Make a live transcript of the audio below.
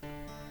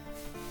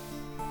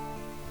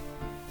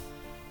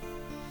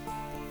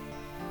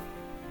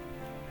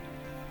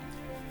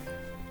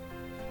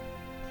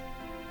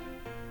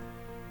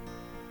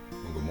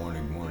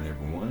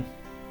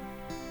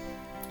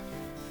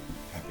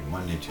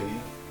to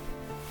you.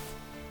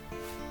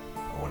 Oh,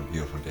 what a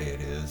beautiful day it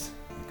is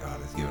that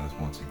God has given us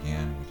once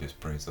again. We just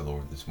praise the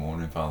Lord this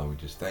morning. Father, we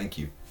just thank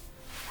you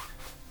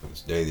for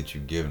this day that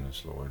you've given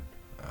us, Lord.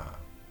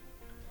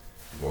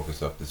 You woke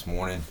us up this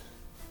morning,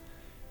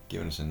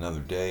 giving us another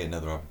day,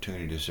 another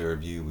opportunity to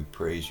serve you. We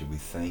praise you. We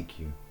thank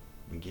you.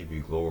 We give you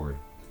glory.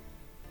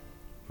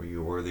 For you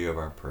are worthy of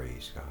our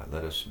praise, God.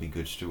 Let us be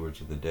good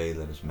stewards of the day.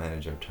 Let us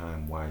manage our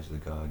time wisely,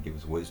 God. Give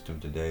us wisdom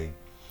today.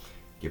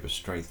 Give us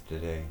strength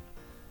today.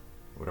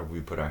 Whatever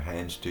we put our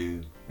hands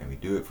to, and we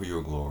do it for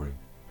your glory,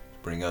 to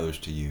bring others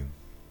to you.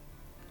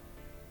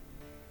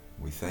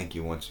 We thank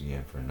you once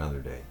again for another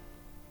day.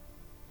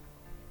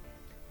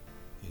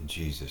 In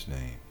Jesus'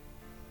 name,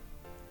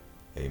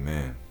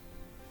 amen.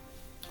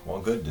 Well,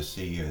 good to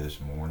see you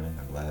this morning.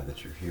 I'm glad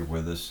that you're here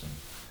with us, and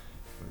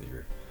whether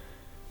you're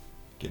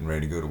getting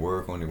ready to go to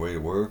work, on your way to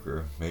work,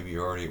 or maybe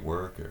you're already at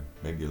work, or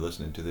maybe you're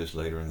listening to this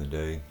later in the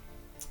day,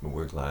 but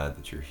we're glad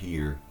that you're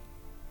here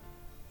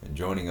and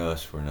joining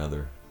us for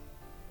another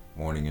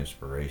morning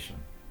inspiration.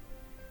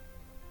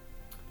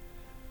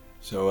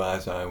 So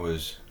as I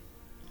was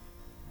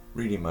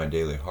reading my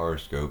daily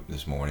horoscope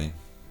this morning,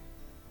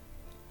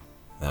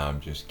 now I'm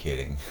just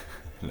kidding.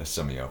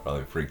 Some of y'all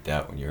probably freaked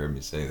out when you heard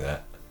me say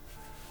that.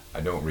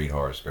 I don't read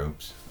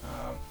horoscopes.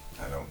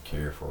 I don't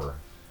care for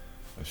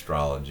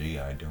astrology.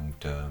 I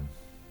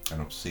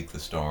don't seek the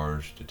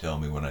stars to tell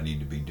me what I need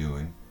to be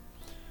doing.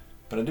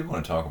 But I did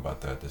want to talk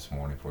about that this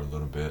morning for a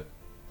little bit.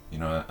 You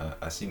know,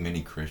 I see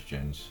many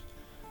Christians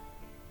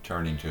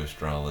turning to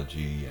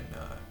astrology and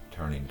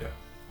turning to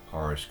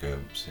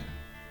horoscopes and,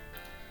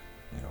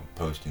 you know,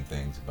 posting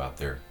things about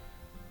their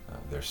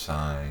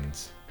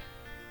signs.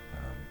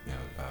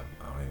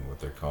 I don't even know what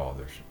they're called.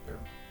 Their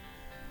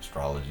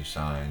astrology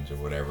signs or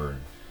whatever.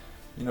 And,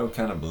 you know,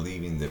 kind of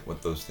believing that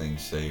what those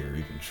things say are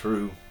even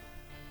true.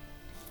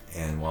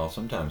 And while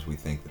sometimes we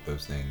think that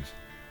those things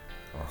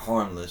are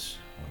harmless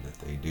or that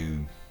they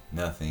do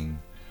nothing,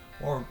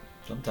 or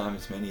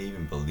sometimes many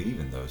even believe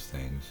in those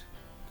things,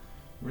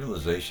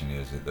 realization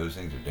is that those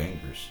things are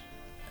dangerous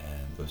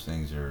and those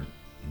things are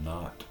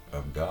not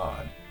of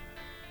God,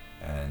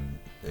 and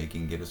they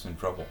can get us in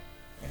trouble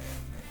and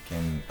it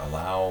can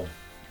allow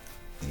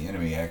the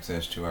enemy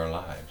access to our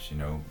lives. You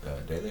know,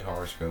 daily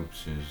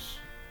horoscopes is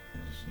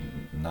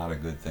not a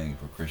good thing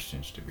for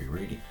Christians to be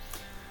reading.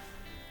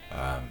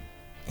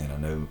 And I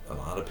know a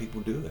lot of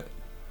people do it.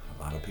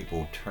 A lot of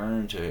people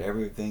turn to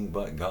everything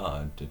but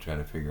God to try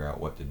to figure out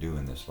what to do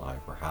in this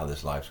life, or how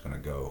this life's going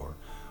to go, or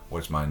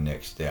what's my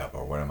next step,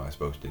 or what am I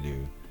supposed to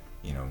do,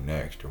 you know,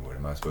 next, or what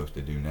am I supposed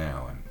to do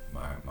now. And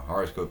my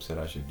horoscope said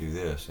I should do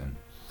this, and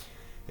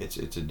it's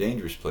a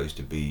dangerous place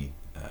to be,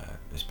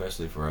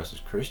 especially for us as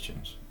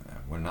Christians.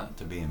 We're not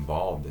to be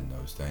involved in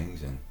those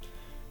things. And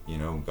you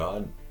know,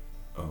 God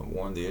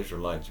warned the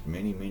Israelites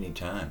many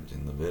times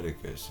in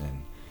Leviticus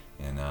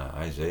and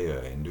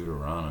Isaiah and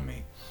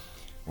Deuteronomy,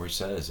 where he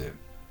says that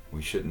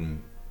we shouldn't,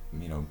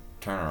 you know,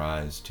 turn our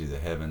eyes to the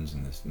heavens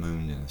and the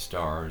moon and the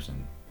stars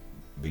and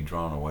be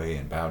drawn away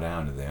and bow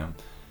down to them.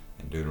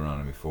 In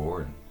Deuteronomy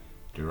 4 and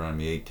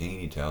Deuteronomy 18,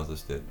 he tells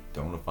us that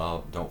don't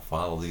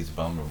follow these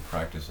abominable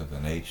practices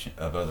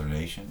of other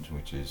nations,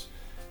 which is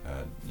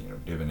you know,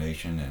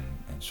 divination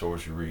and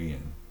sorcery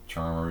and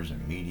charmers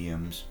and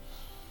mediums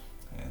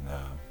and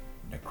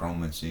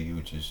necromancy,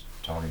 which is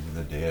talking to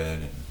the dead,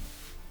 and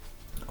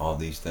all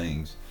these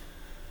things.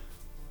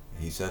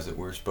 He says that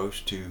we're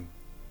supposed to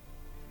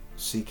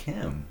seek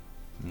him,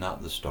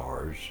 not the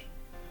stars,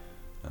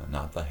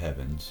 not the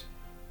heavens.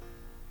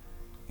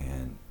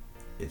 And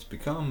it's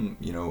become,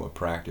 you know, a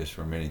practice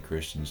for many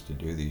Christians to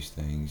do these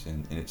things,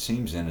 and it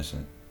seems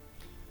innocent,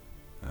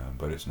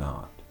 but it's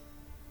not.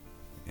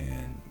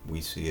 And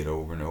we see it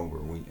over and over.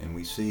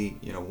 We see,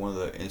 you know, one of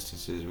the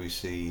instances we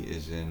see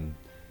is in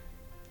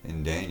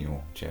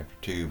Daniel chapter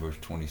 2 verse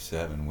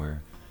 27,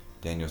 where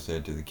Daniel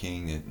said to the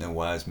king that no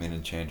wise men,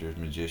 enchanters,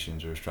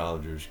 magicians, or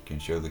astrologers can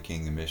show the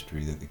king the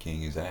mystery that the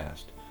king has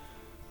asked.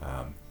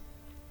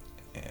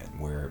 And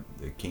where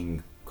the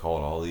king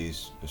called all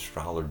these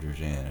astrologers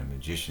in and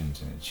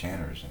magicians and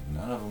enchanters, and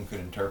none of them could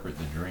interpret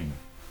the dream.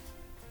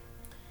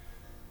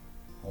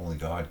 Only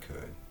God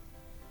could.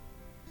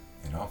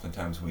 And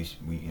oftentimes we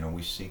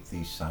seek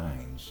these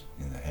signs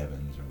in the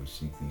heavens, or we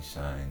seek these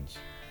signs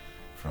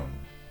from,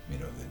 you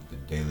know, the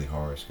daily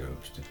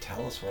horoscopes to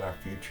tell us what our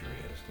future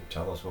is, to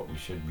tell us what we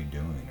should be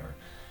doing, or,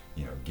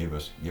 you know, give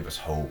us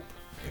hope,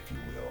 if you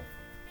will.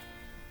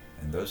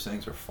 And those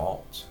things are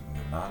false, and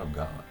they're not of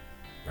God.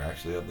 They're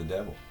actually of the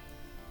devil.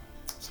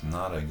 It's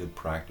not a good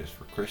practice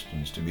for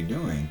Christians to be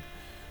doing,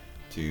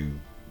 to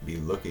be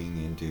looking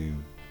into,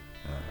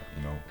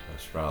 you know,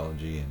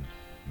 astrology and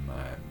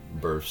my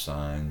birth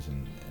signs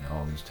and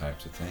all these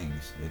types of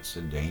things. It's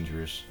a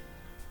dangerous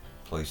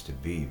place to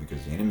be,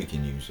 because the enemy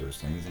can use those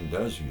things, and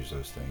does use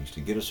those things, to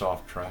get us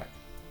off track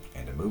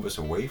and to move us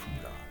away from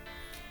God,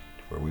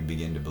 to where we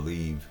begin to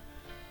believe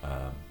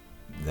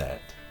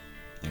that,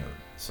 you know,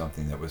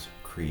 something that was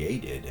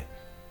created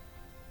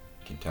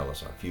can tell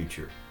us our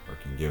future, or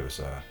can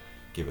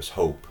give us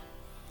hope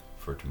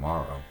for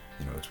tomorrow,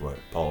 It's what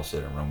Paul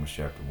said in Romans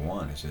chapter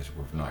 1. It says, if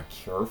we're not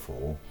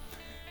careful,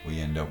 we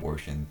end up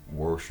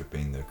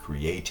worshiping the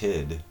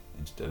created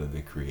instead of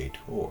the creator.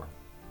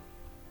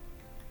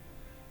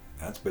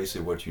 That's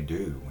basically what you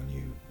do when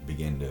you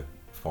begin to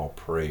fall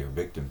prey or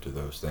victim to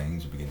those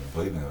things. You begin to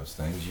believe in those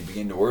things. You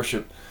begin to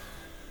worship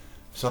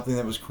something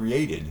that was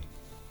created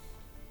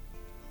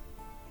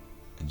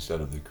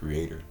instead of the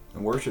creator.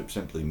 And worship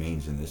simply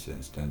means in this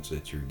instance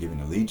that you're giving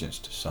allegiance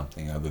to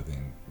something other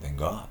than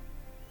God.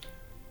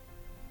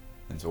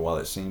 And so while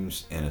it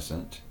seems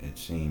innocent, it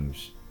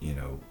seems,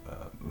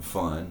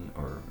 fun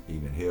or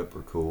even hip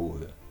or cool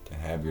to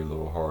have your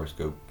little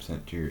horoscope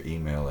sent to your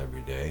email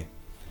every day,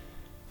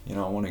 I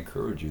want to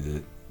encourage you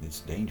that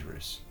it's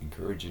dangerous.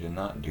 Encourage you to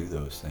not do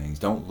those things.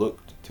 Don't look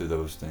to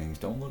those things.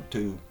 Don't look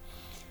to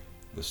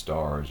the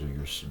stars or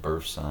your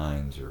birth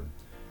signs or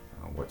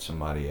what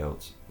somebody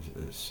else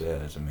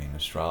says.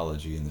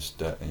 Astrology and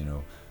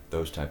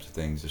those types of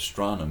things.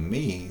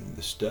 Astronomy,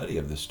 the study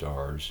of the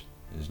stars,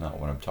 is not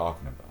what I'm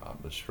talking about.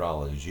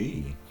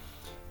 Astrology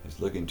is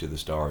looking to the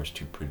stars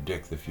to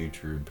predict the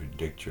future and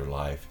predict your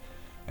life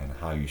and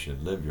how you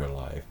should live your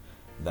life.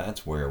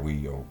 That's where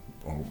we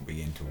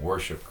begin to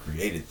worship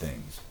created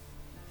things.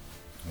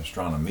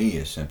 Astronomy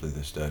is simply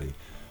the study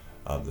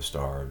of the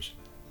stars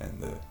and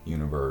the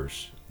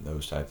universe,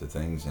 those types of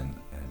things, and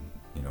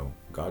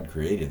God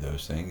created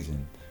those things,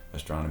 and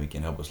astronomy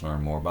can help us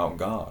learn more about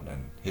God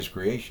and His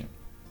creation.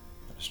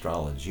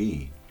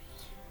 Astrology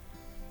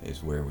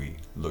is where we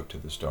look to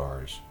the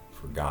stars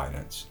for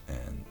guidance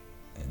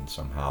and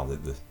somehow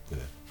that the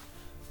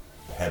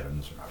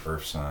heavens or my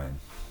birth sign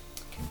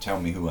can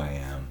tell me who I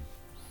am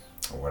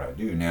or what I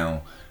do.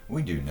 Now,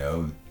 we do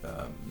know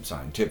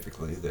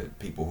scientifically that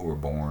people who are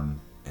born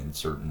in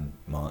certain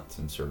months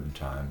and certain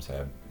times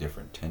have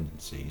different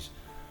tendencies,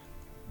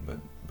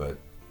 but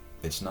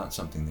it's not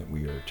something that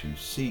we are to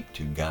seek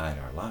to guide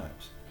our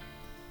lives.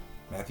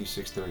 Matthew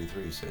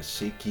 6:33 says,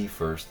 "Seek ye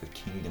first the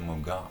kingdom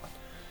of God."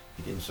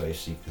 He didn't say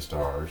seek the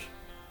stars.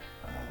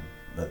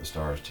 Let the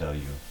stars tell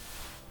you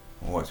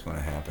what's going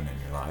to happen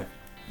in your life.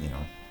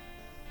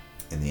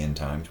 In the end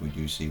times, we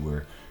do see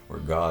where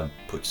God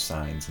puts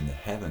signs in the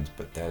heavens,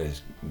 but that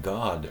is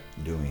God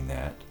doing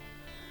that.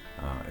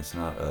 It's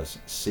not us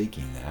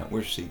seeking that.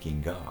 We're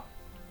seeking God.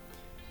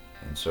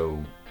 And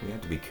so we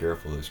have to be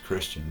careful as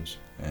Christians,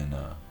 and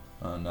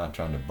I'm not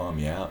trying to bum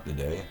you out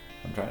today.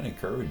 I'm trying to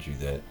encourage you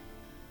that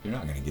you're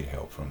not going to get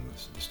help from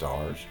the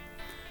stars.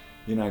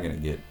 You're not going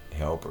to get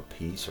help or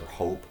peace or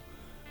hope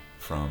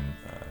from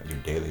your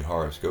daily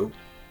horoscope.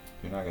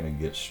 You're not going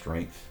to get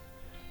strength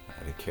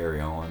to carry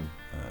on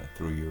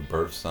through your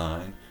birth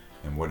sign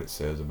and what it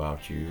says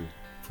about you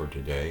for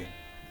today.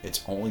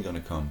 It's only going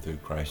to come through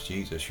Christ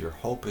Jesus. Your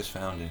hope is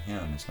found in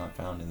Him. It's not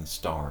found in the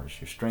stars.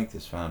 Your strength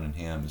is found in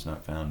Him. It's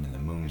not found in the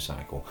moon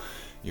cycle.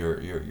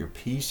 Your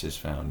peace is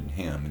found in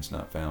Him. It's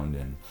not found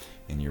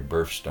in your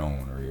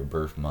birthstone or your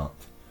birth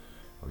month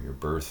or your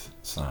birth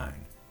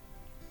sign.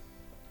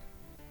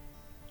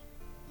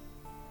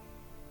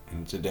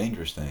 And it's a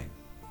dangerous thing.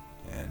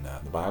 And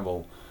the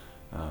Bible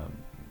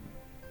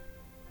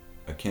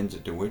akins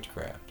it to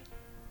witchcraft.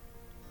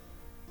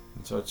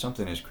 And so it's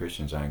something as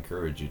Christians I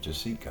encourage you to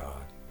seek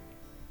God.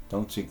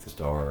 Don't seek the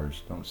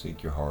stars. Don't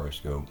seek your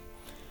horoscope.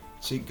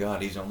 Seek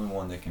God. He's the only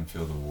one that can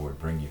fill the void,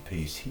 bring you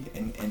peace.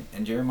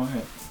 And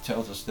Jeremiah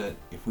tells us that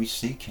if we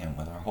seek Him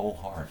with our whole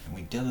heart and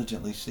we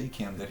diligently seek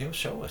Him, that He'll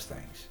show us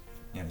things.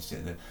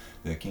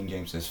 The King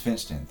James says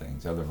fenced in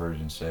things. Other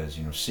version says,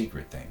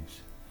 secret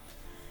things.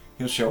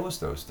 He'll show us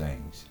those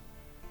things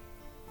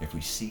if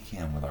we seek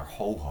Him with our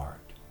whole heart.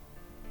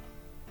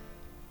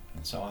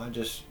 And so I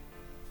just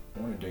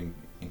wanted to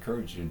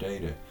encourage you today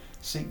to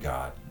seek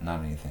God,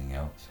 not anything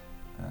else.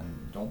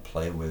 And don't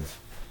play with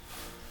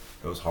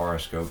those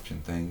horoscopes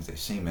and things. They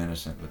seem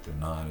innocent, but they're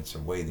not. It's a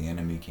way the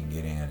enemy can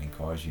get in and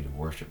cause you to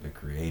worship the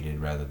created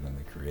rather than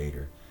the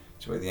creator.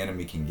 It's a way the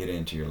enemy can get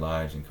into your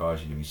lives and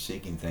cause you to be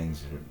seeking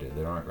things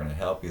that aren't going to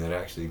help you, that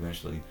actually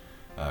eventually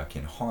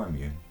can harm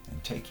you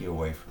and take you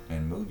away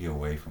and move you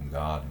away from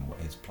God and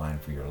His plan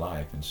for your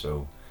life. And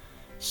so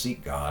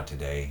seek God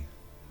today,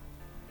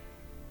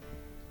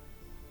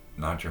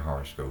 not your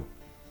horoscope.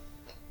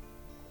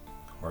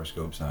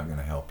 Horoscope's not going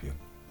to help you,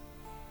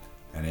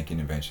 and it can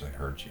eventually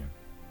hurt you.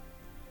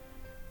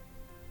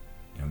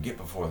 Get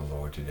before the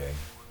Lord today.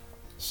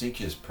 Seek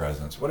His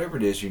presence, whatever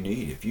it is you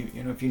need. If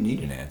you need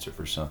an answer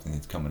for something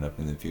that's coming up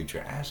in the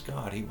future, ask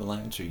God. He will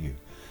answer you.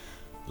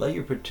 Lay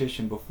your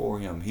petition before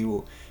Him. He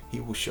will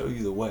show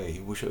you the way.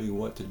 He will show you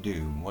what to do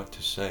and what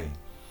to say.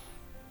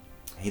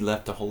 He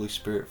left the Holy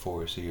Spirit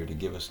for us here to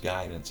give us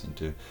guidance and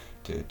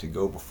to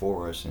go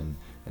before us and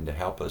to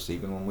help us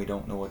even when we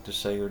don't know what to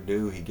say or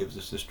do. He gives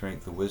us the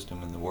strength, the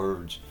wisdom, and the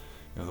words.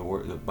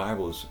 The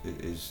Bible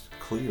is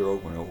clear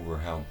over and over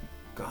how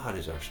God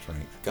is our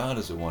strength. God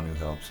is the one who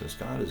helps us.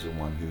 God is the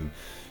one who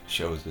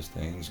shows us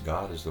things.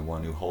 God is the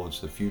one who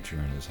holds the future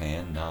in His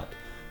hand, not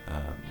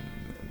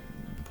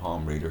the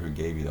palm reader who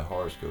gave you the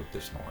horoscope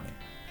this morning.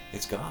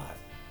 It's God.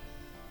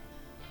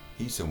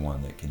 He's the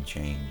one that can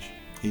change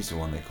He's the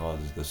one that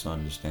causes the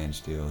sun to stand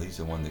still. He's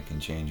the one that can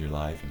change your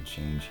life and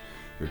change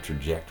your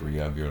trajectory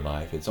of your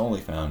life. It's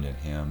only found in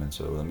Him. And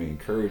so let me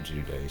encourage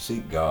you today.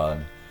 Seek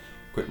God.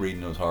 Quit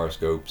reading those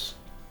horoscopes.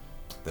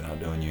 They're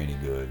not doing you any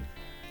good.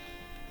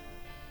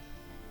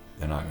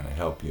 They're not going to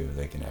help you.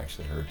 They can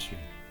actually hurt you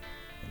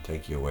and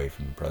take you away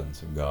from the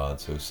presence of God.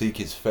 So seek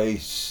His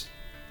face.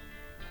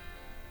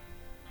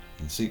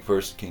 And seek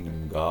first the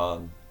kingdom of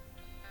God.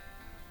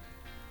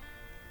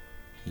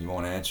 You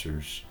want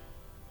answers.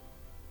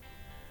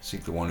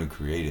 Seek the one who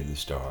created the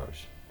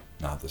stars,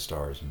 not the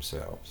stars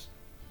themselves.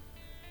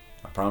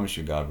 I promise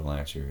you God will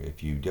answer.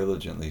 If you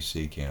diligently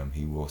seek Him,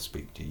 He will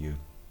speak to you,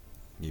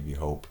 give you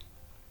hope.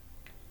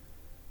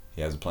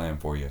 He has a plan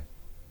for you.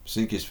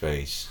 Seek His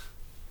face.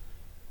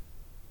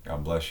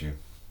 God bless you.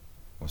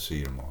 We'll see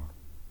you tomorrow.